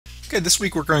Okay, this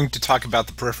week we're going to talk about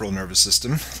the peripheral nervous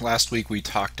system. Last week we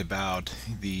talked about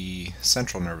the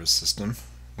central nervous system,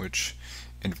 which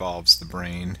involves the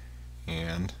brain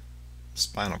and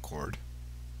spinal cord.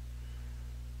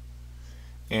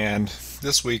 And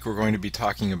this week we're going to be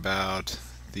talking about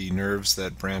the nerves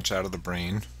that branch out of the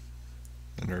brain,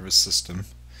 the nervous system.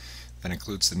 That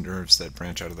includes the nerves that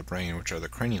branch out of the brain, which are the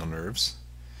cranial nerves,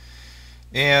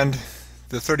 and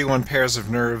the 31 pairs of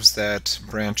nerves that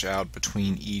branch out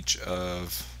between each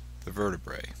of the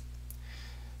vertebrae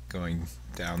going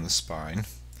down the spine.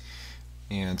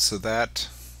 And so that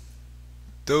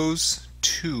those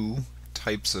two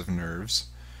types of nerves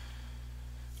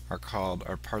are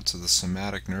parts of the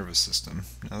somatic nervous system.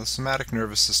 Now the somatic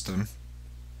nervous system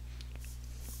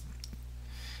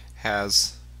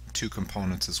has two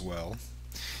components as well.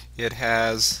 It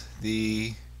has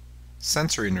the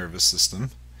sensory nervous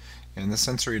system, and the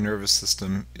sensory nervous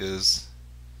system is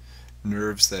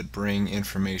nerves that bring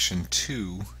information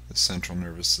to the central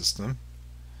nervous system.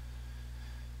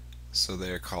 So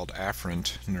they are called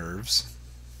afferent nerves,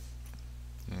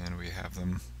 and we have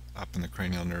them up in the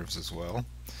cranial nerves as well,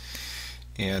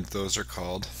 and those are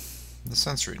called the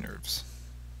sensory nerves.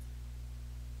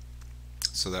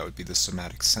 So that would be the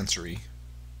somatic sensory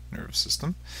nervous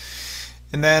system.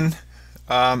 And then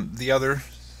the other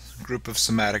group of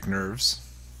somatic nerves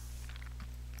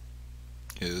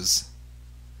is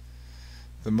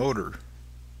the motor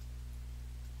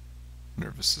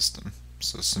nervous system,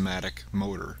 so somatic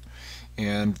motor.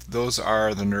 And those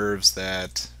are the nerves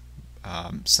that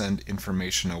send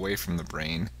information away from the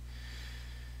brain,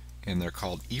 and they're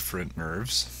called efferent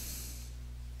nerves.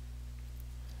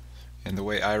 And the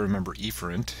way I remember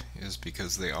efferent is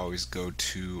because they always go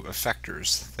to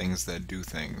effectors, things that do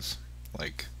things,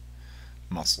 like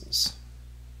muscles.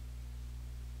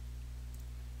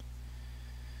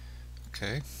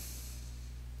 Okay,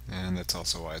 and that's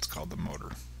also why it's called the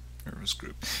motor nervous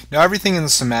group. Now everything in the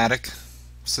somatic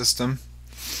system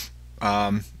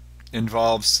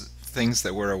involves things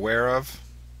that we're aware of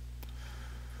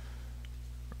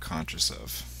or conscious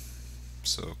of.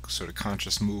 So sort of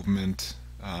conscious movement,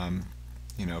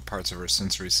 parts of our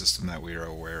sensory system that we are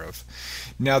aware of.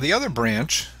 Now the other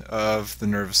branch of the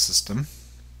nervous system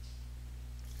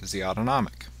is the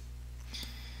autonomic.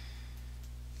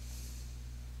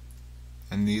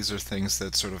 And these are things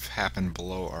that sort of happen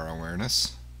below our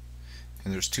awareness.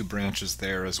 And there's two branches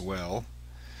there as well.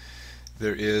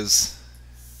 There is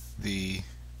the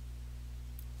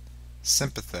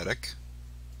sympathetic,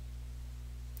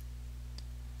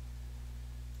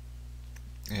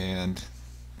 and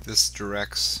this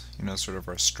directs, sort of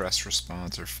our stress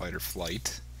response or fight or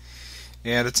flight.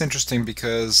 And it's interesting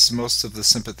because most of the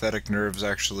sympathetic nerves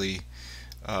actually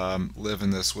live in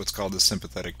this what's called the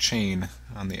sympathetic chain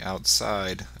on the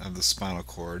outside of the spinal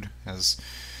cord, as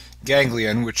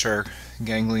ganglion,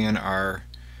 ganglion are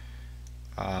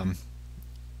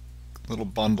little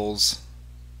bundles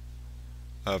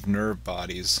of nerve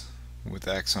bodies with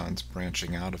axons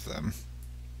branching out of them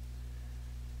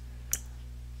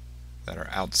that are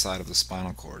outside of the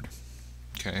spinal cord.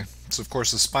 Okay, so of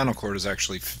course the spinal cord is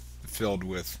actually filled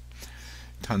with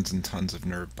tons and tons of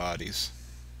nerve bodies.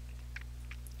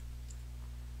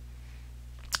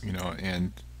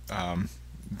 And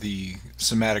the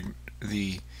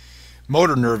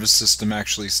motor nervous system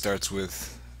actually starts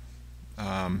with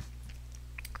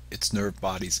its nerve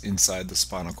bodies inside the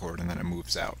spinal cord, and then it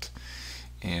moves out.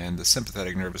 And the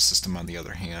sympathetic nervous system, on the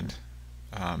other hand,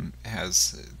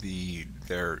 has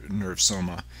their nerve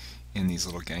soma in these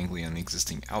little ganglia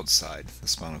existing outside the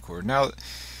spinal cord. Now,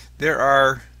 there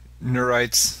are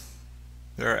neurites,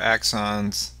 there are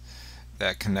axons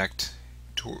that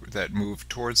that move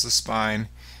towards the spine,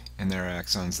 and there are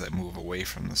axons that move away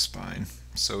from the spine.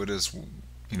 So it is,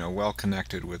 well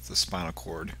connected with the spinal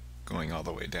cord going all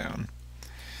the way down.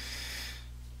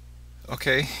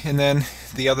 Okay, and then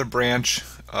the other branch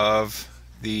of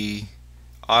the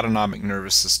autonomic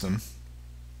nervous system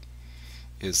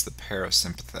is the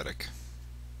parasympathetic.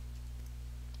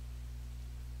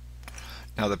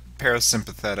 Now the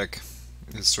parasympathetic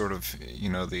is sort of,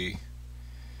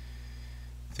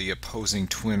 the opposing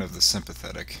twin of the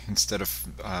sympathetic. Instead of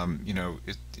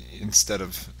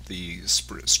the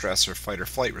stress or fight or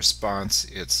flight response,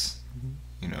 it's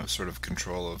sort of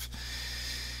control of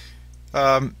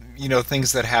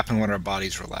things that happen when our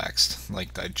body's relaxed,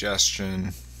 like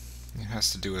digestion. It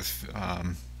has to do with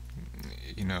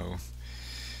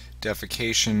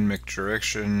defecation,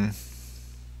 micturition,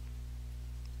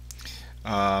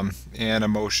 and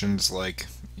emotions like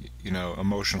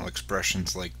emotional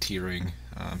expressions like tearing,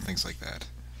 things like that.